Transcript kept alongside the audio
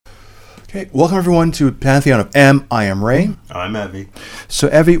Okay, welcome everyone to Pantheon of M. I am Ray. I'm Evie. So,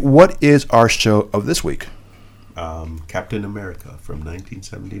 Evie, what is our show of this week? Captain America from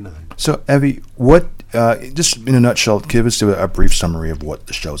 1979. So, Evie, what, just in a nutshell, give us a brief summary of what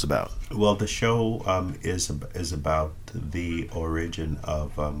the show's about. Well, the show is about the origin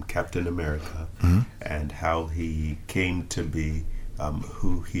of Captain America and how he came to be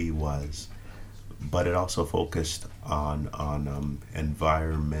who he was. But it also focused on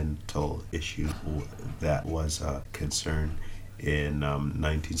environmental issue that was a concern in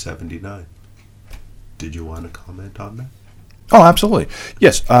 1979. Did you want to comment on that? Oh, absolutely.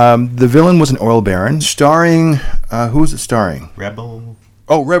 Yes, the villain was an oil baron, starring, who was it starring? Rebel.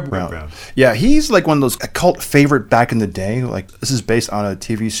 Oh, Reb Brown. Yeah, he's like one of those a cult favorite back in the day. Like, this is based on a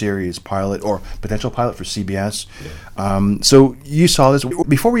TV series pilot or potential pilot for CBS. Yeah. So you saw this.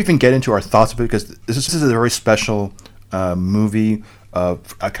 Before we even get into our thoughts of it, because this is a very special movie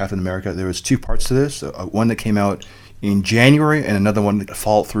of Captain America. There was two parts to this. One that came out in January and another one that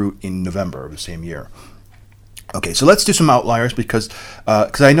followed through in November of the same year. Okay, so let's do some outliers because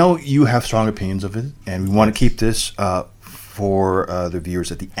I know you have strong opinions of it, and we want to keep this for the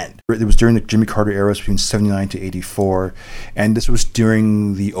viewers at the end. It was during the Jimmy Carter era, between 79 to 84, and this was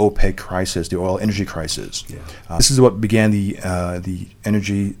during the OPEC crisis, the oil energy crisis. Yeah. This is what began the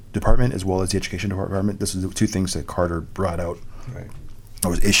energy department as well as the education department. This is the two things that Carter brought out. Right. There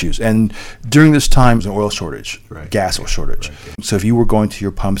was issues, and during this time, there was an oil shortage, gas was shortage. Right. So if you were going to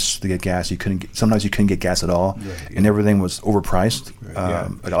your pumps to get gas, sometimes you couldn't get gas at all, and everything was overpriced,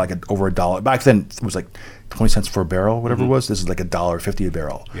 over $1. Back then, it was like 20 cents for a barrel, whatever it was. This is like $1.50 a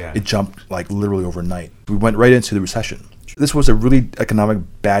barrel. Yeah. It jumped like literally overnight. We went right into the recession. This was a really economic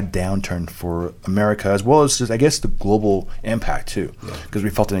bad downturn for America, as well as just, I guess, the global impact too, because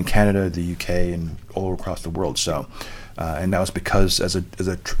we felt it in Canada, the UK, and all across the world. So. And that was because as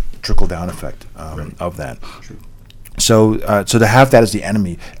a trickle down effect of that. True. So to have that as the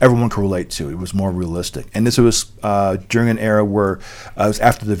enemy, everyone could relate to. It was more realistic, and this was during an era where it was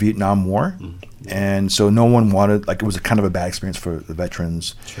after the Vietnam War, and so no one wanted, like, it was a kind of a bad experience for the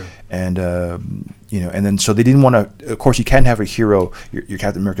veterans, and and then so they didn't want to. Of course, you can't have a hero, your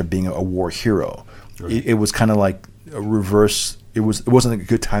Captain America being a war hero. Right. It was kind of like a reverse. It wasn't a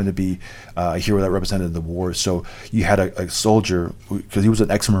good time to be a hero that represented the war. So you had a soldier, because he was an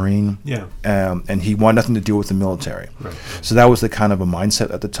ex-Marine, and he wanted nothing to do with the military. Right. So that was the kind of a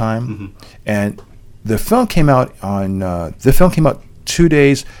mindset at the time. And the film came out 2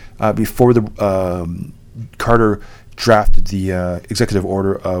 days before the Carter drafted the executive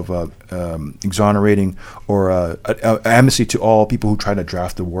order of exonerating or amnesty to all people who tried to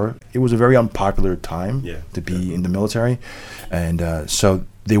draft the war. It was a very unpopular time to be in the military, and so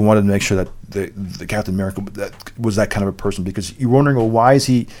they wanted to make sure that the Captain America that was that kind of a person, because you're wondering, well, why is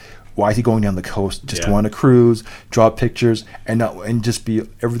he going down the coast just to want to cruise, draw pictures, and just be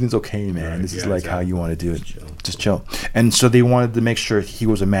everything's okay, man. Right, this is like how you want to do it, just chill. And so they wanted to make sure he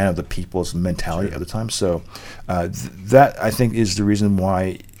was a man of the people's mentality at the time. So that, I think, is the reason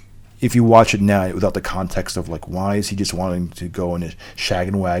why, if you watch it now without the context of like, why is he just wanting to go in a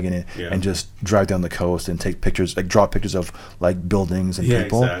shaggin' wagon and just drive down the coast and take pictures, like draw pictures of like buildings and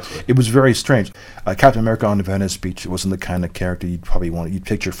people. Exactly. It was very strange. Captain America on the Venice Beach wasn't the kind of character you'd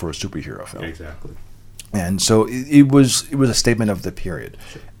picture for a superhero film. Exactly. And so it was a statement of the period.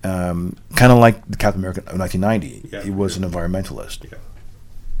 Sure. Kind of like the Captain America of 1990. Yeah, he was an environmentalist. Yeah.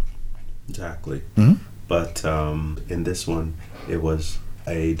 Exactly. Mm-hmm. But in this one, it was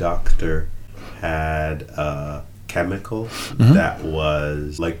a doctor had a chemical that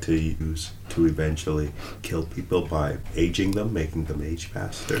was like to use to eventually kill people by aging them, making them age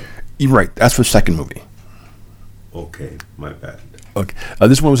faster. You're right. That's for the second movie. Okay, my bad. Okay,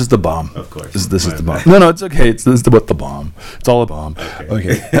 this one was just the bomb. Of course, this is the bomb. No, it's okay. This is about the bomb. It's all a bomb.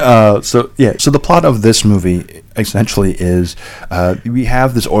 Okay. So the plot of this movie essentially is we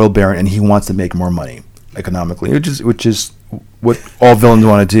have this oil baron, and he wants to make more money economically, which is what all villains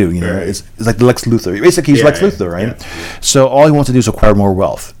want to do. It's like the Lex Luthor. Basically, he's Lex Luthor, right? Yeah. So all he wants to do is acquire more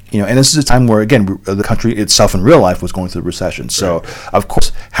wealth. And this is a time where, again, the country itself in real life was going through a recession. So, of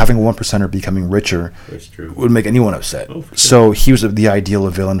course, having a 1%er becoming richer would make anyone upset. Oh, for sure. So he was the ideal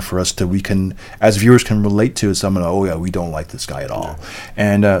villain for us as viewers can relate to someone, we don't like this guy at all. Yeah.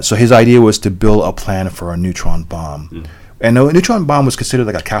 And so his idea was to build a plan for a neutron bomb. Mm. And a neutron bomb was considered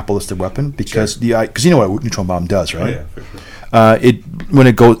like a capitalistic weapon because you know what a neutron bomb does, right? Oh, yeah, for sure. When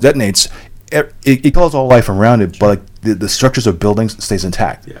it detonates, it kills all life around it, but like the structures of buildings stays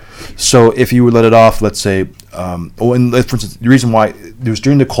intact. Yeah. So if you would let it off, let's say, for instance, the reason why it was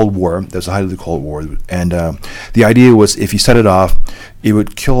during the Cold War, there was the height of the Cold War, and the idea was if you set it off, it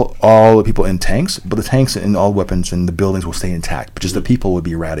would kill all the people in tanks, but the tanks and all weapons and the buildings will stay intact, but just the people would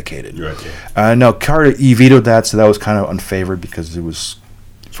be eradicated. Right. Yeah. Now, Carter vetoed that, so that was kind of unfavored because it was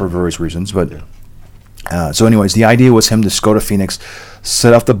for various reasons, but. Yeah. So anyways, the idea was him to go to Phoenix,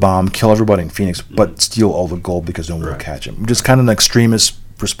 set off the bomb, kill everybody in Phoenix, but steal all the gold because no one will catch him. Which is kind of an extremist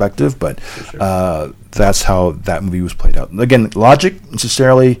perspective, but that's how that movie was played out. Again, logic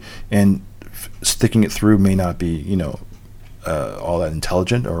necessarily and sticking it through may not be, all that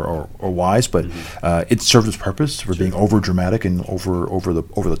intelligent or wise, but it served its purpose for being over dramatic and over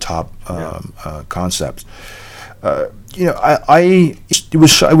the top concepts. It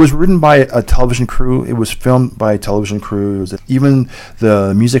was written by a television crew. It was filmed by a television crew. Even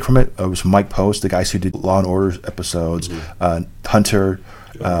the music from it was Mike Post, the guys who did Law and Order episodes, Hunter,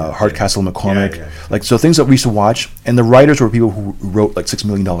 Hardcastle McCormick, so things that we used to watch. And the writers were people who wrote like $6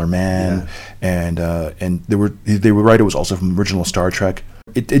 Million Man, and the writer was also from the original Star Trek.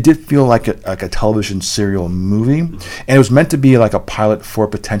 It did feel like a television serial movie, and it was meant to be like a pilot for a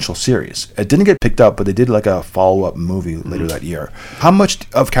potential series. It didn't get picked up, but they did like a follow-up movie later that year. How much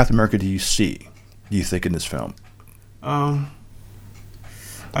of Captain America do you think, in this film? I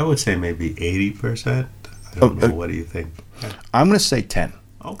would say maybe 80%. I don't know. What do you think? I'm going to say 10.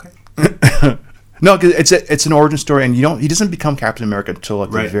 Okay. No, because it's an origin story, and he doesn't become Captain America until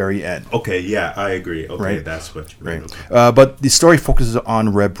the very end. Okay, yeah, I agree. Okay, that's what you mean. Right. But the story focuses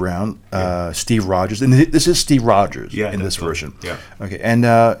on Red Brown, Steve Rogers, and this is Steve Rogers in this version. Yeah. Okay, and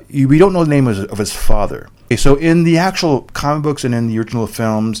we don't know the name of his father. Okay, so in the actual comic books and in the original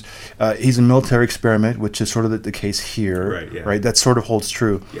films, he's a military experiment, which is sort of the case here. Right. Yeah. Right. That sort of holds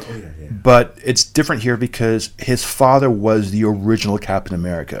true. Yeah. Oh, yeah. But it's different here because his father was the original Captain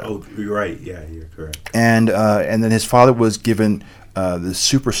America. Oh, you're right. Yeah, you're correct. And then his father was given the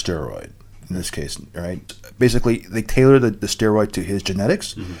super steroid in this case, right? Basically, they tailored the steroid to his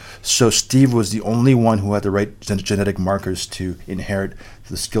genetics. So Steve was the only one who had the right genetic markers to inherit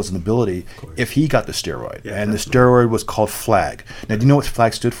the skills and ability if he got the steroid. Yeah, and the steroid was called FLAG. Now, do you know what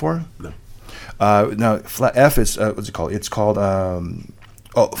FLAG stood for? No. No, F is, what's it called? It's called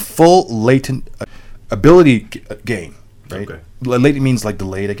full latent ability gain, right? Okay. Latent means like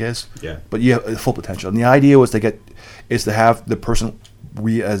delayed, I guess. Yeah. But you have full potential. And the idea was to have the person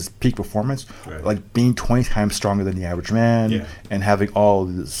as peak performance, like being 20 times stronger than the average man, and having all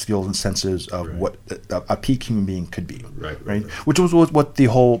the skills and senses of what a peak human being could be. Right. Which was what the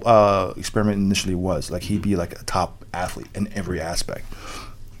whole experiment initially was. Like he'd be like a top athlete in every aspect.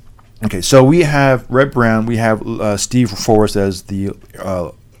 Okay, so we have Red Brown. We have Steve Forrest as the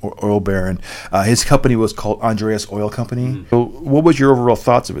oil baron. His company was called Andreas Oil Company. So what was your overall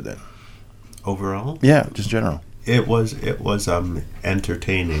thoughts of it then? Overall? Yeah, just general. It was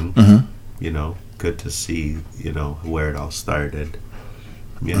entertaining. Good to see, where it all started.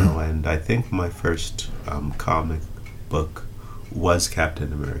 And I think my first comic book was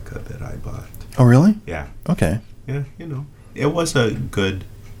Captain America that I bought. Oh, really? Yeah. Okay. Yeah, it was a good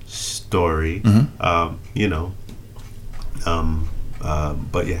story, but you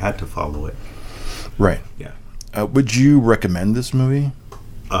had to follow it. Right. Yeah. Would you recommend this movie?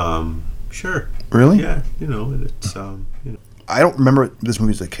 Sure. Really? Yeah. It's I don't remember this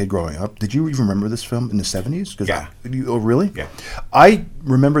movie as a kid growing up. Did you even remember this film in the 70s? Yeah. Oh, really? Yeah. I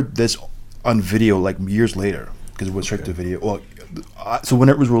remembered this on video like years later because it went straight to video. Well, so when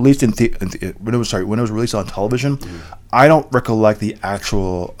it was released when it was released on television, I don't recollect the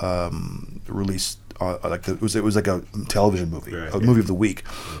actual release. It was like a television movie, movie of the week,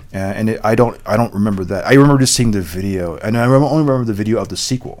 and I don't remember that. I remember just seeing the video, and I only remember the video of the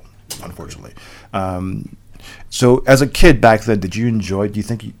sequel, unfortunately. So as a kid back then, did you enjoy? Do you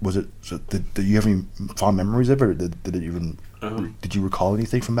think did you have any fond memories of it, or did it even? Did you recall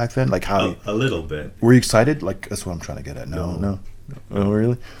anything from back then? Like how? A little bit. Were you excited? Like that's what I'm trying to get at. No. Oh,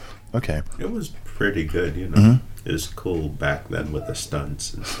 really? Okay. It was pretty good, It was cool back then with the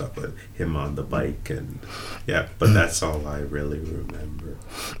stunts and stuff, with him on the bike but that's all I really remember.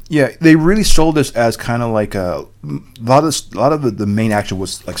 Yeah, they really sold this as kind of like a lot of the main action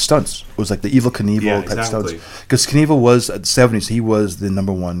was like stunts. It was like the Evel Knievel type stunts. Because Knievel was at the 70s, he was the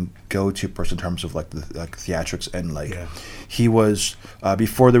number one go-to person in terms of like the theatrics and he was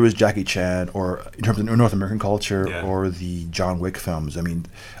before there was Jackie Chan or in terms of North American culture or the John Wick films. I mean,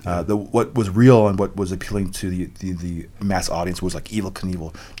 what was real and what was appealing to the the mass audience was like Evel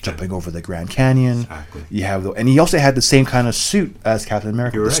Knievel jumping over the Grand Canyon. Exactly. You have and he also had the same kind of suit as Captain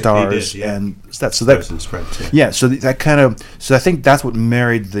America, You're the right, stars he did, yeah. and that. So that Presence, right, yeah, so that kind of, so I think that's what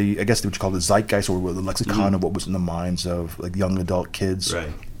married I guess what you call the zeitgeist or the lexicon of what was in the minds of like young adult kids. Right.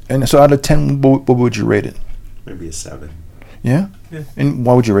 And so out of 10, what would you rate it? Maybe a 7. Yeah? Yeah. And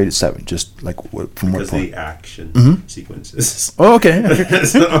why would you rate it 7? Just like from Because what point? the action sequences. Oh, okay.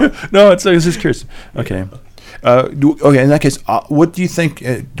 So- No, it's just curious. Okay. Okay, in that case, what do you think,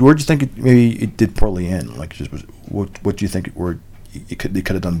 where do you think it did poorly in? Like, just what do you think they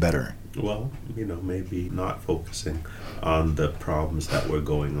could have done better? Well, maybe not focusing on the problems that were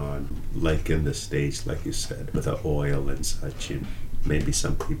going on, like in the States, like you said, with the oil and such. And maybe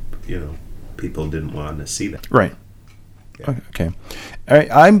some people, people didn't want to see that. Right. Yeah. Okay. All right.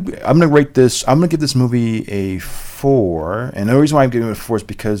 I'm gonna rate this. I'm gonna give this movie a 4, and the reason why I'm giving it a 4 is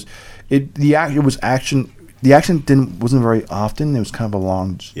because it was action. The action wasn't very often. It was kind of a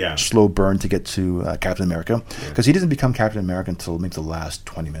long, slow burn to get to Captain America, because he doesn't become Captain America until maybe the last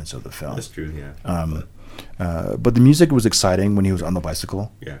 20 minutes of the film. That's true. Yeah. But the music was exciting when he was on the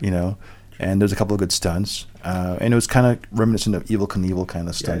bicycle. Yeah. And there's a couple of good stunts, and it was kind of reminiscent of Evel Knievel kind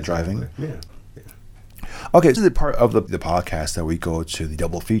of stunt driving. Yeah. Okay, this is the part of the podcast that we go to the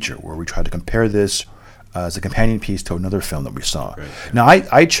double feature, where we try to compare this as a companion piece to another film that we saw. Right. Now,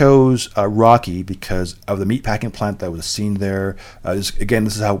 I chose Rocky because of the meatpacking plant that was seen there. This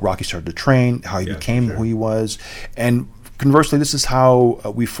is how Rocky started to train, how he became who he was. And conversely, this is how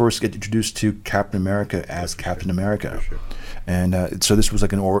we first get introduced to Captain America as Captain America. For sure. And so this was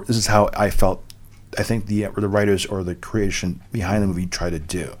like this is how I felt. I think the writers or the creation behind the movie tried to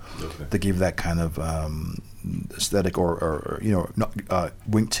do. Okay. They gave that kind of aesthetic or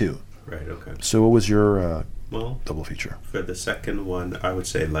wink to. Right. Okay. So what was your Well, double feature? for the second one, I would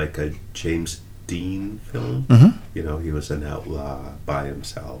say like a James Dean film. Mm-hmm. He was an outlaw by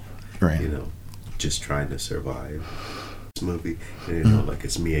himself. Right. Just trying to survive. This movie, like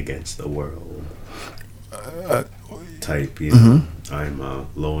it's me against the world type. I'm a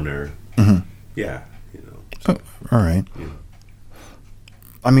loner. Mm-hmm. Yeah. All right. Yeah.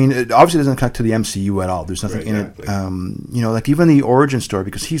 I mean, it obviously doesn't connect to the MCU at all. There's nothing in it. Like even the origin story,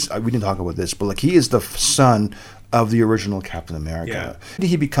 because we didn't talk about this, but like he is the son of the original Captain America. Yeah. Did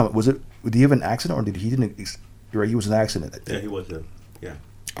he become? Did he have an accident, or he didn't? Right, he was an accident. Yeah, he was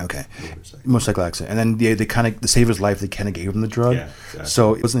Okay. motorcycle. Motorcycle accident, and then they kind of to save his life, they kind of gave him the drug. Yeah, exactly.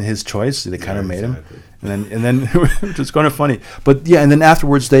 So it wasn't his choice. They kind of made exactly. him, and then which is kind of funny. But yeah, and then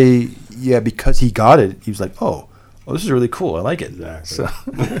afterwards because he got it, he was like, oh, this is really cool. I like it. Exactly.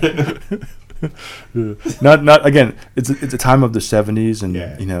 So not again. It's a time of the 70s,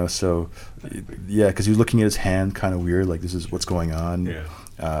 and so because he was looking at his hand kind of weird, like this is what's going on.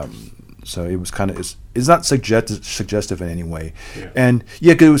 Yeah. So it was kind of it's not suggestive in any way, Yeah. and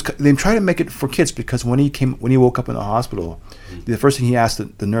cause they tried to make it for kids because when he woke up in the hospital, the first thing he asked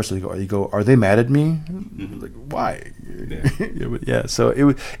the nurse, are they mad at me? Like, why? Yeah. So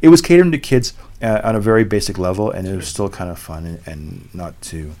it was catering to kids on a very basic level, and it was still kind of fun and not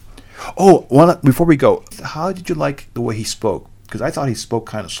too. Oh, before we go, how did you like the way he spoke? Because I thought he spoke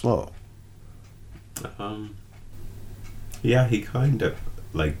kind of slow. Yeah, he kind of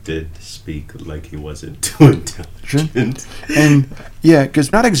did speak like he wasn't too intelligent. And because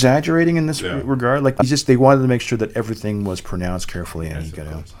not exaggerating in this Yeah. regard, like they wanted to make sure that everything was pronounced carefully, and Yes,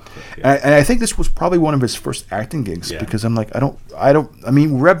 of course. And I think this was probably one of his first acting gigs, because I'm like, I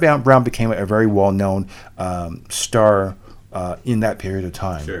mean, Red Brown became a very well-known star in that period of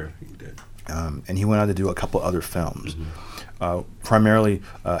time. Sure, he did. And he went on to do a couple other films. Primarily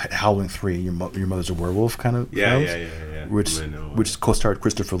Howling 3, Your Mother's a Werewolf kind of films. Yeah. Which co-starred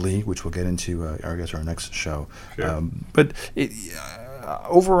Christopher Lee, which we'll get into, I guess, our next show. Sure. But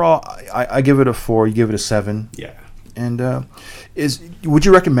overall, I give it a 4. You give it a 7. Yeah. And would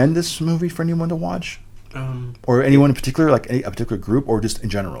you recommend this movie for anyone to watch? Or anyone in particular, like a particular group, or just in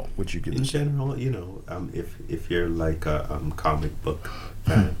general? Would you give In this? general, if you're like a comic book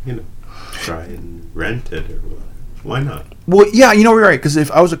fan, try and rent it or what. Why not? Well, yeah, you're right. Because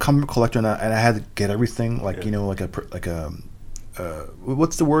if I was a comic book collector and I had to get everything, like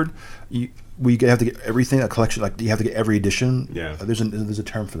what's the word? We have to get everything, a collection. Like you have to get every edition. Yeah. There's a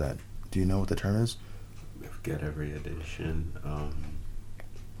term for that. Do you know what the term is? Get every edition.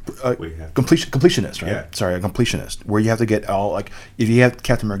 We have Completionist, right? Yeah. Sorry, a completionist, where you have to get all, like, if you have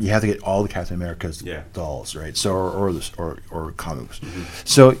Captain America, you have to get all the Captain America's dolls, right? So or comics. Mm-hmm.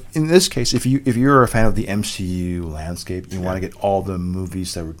 So in this case, if you're a fan of the MCU landscape, you want to get all the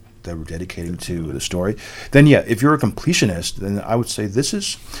movies that that we're dedicating to the story. Then yeah, if you're a completionist, then I would say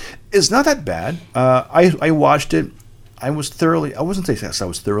it's not that bad. I watched it. I wasn't saying I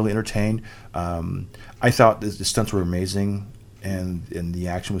was thoroughly entertained. I thought the stunts were amazing, and the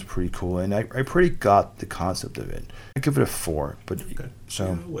action was pretty cool, and I pretty got the concept of it. I give it a 4, but Okay. so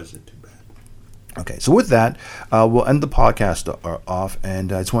Yeah, it wasn't too bad. okay. So with that, we'll end the podcast off,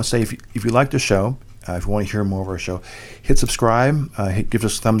 and I just want to say if you like the show. If you want to hear more of our show, hit subscribe, give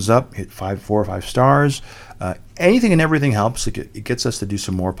us a thumbs up, hit 4 or 5 stars. Anything and everything helps. It gets us to do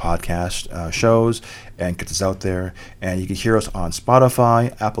some more podcast shows and gets us out there. And you can hear us on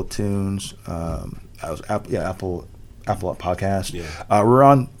Spotify, Apple Tunes, Apple Podcast. Yeah. We're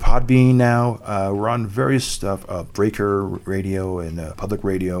on Podbean now. We're on various stuff, Breaker Radio and Public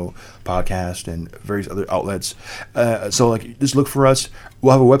Radio Podcast and various other outlets. So just look for us.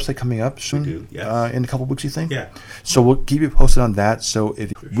 We'll have a website coming up soon. We do, yes. In a couple of weeks, you think? Yeah. So we'll keep you posted on that. So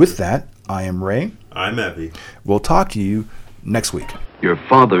with that, I am Ray. I'm Evie. We'll talk to you next week. Your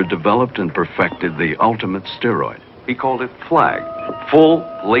father developed and perfected the ultimate steroid. He called it FLAG, Full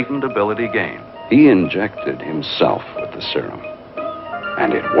Latent Ability Gain. He injected himself with the serum,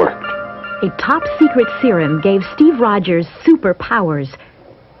 and it worked. A top-secret serum gave Steve Rogers superpowers.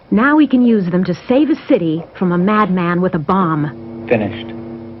 Now he can use them to save a city from a madman with a bomb. Finished.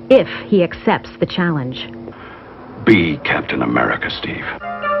 If he accepts the challenge. Be Captain America, Steve.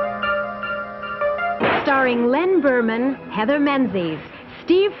 Starring Len Berman, Heather Menzies,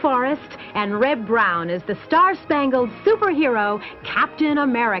 Steve Forrest, and Reb Brown as the star-spangled superhero Captain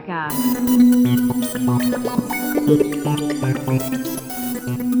America.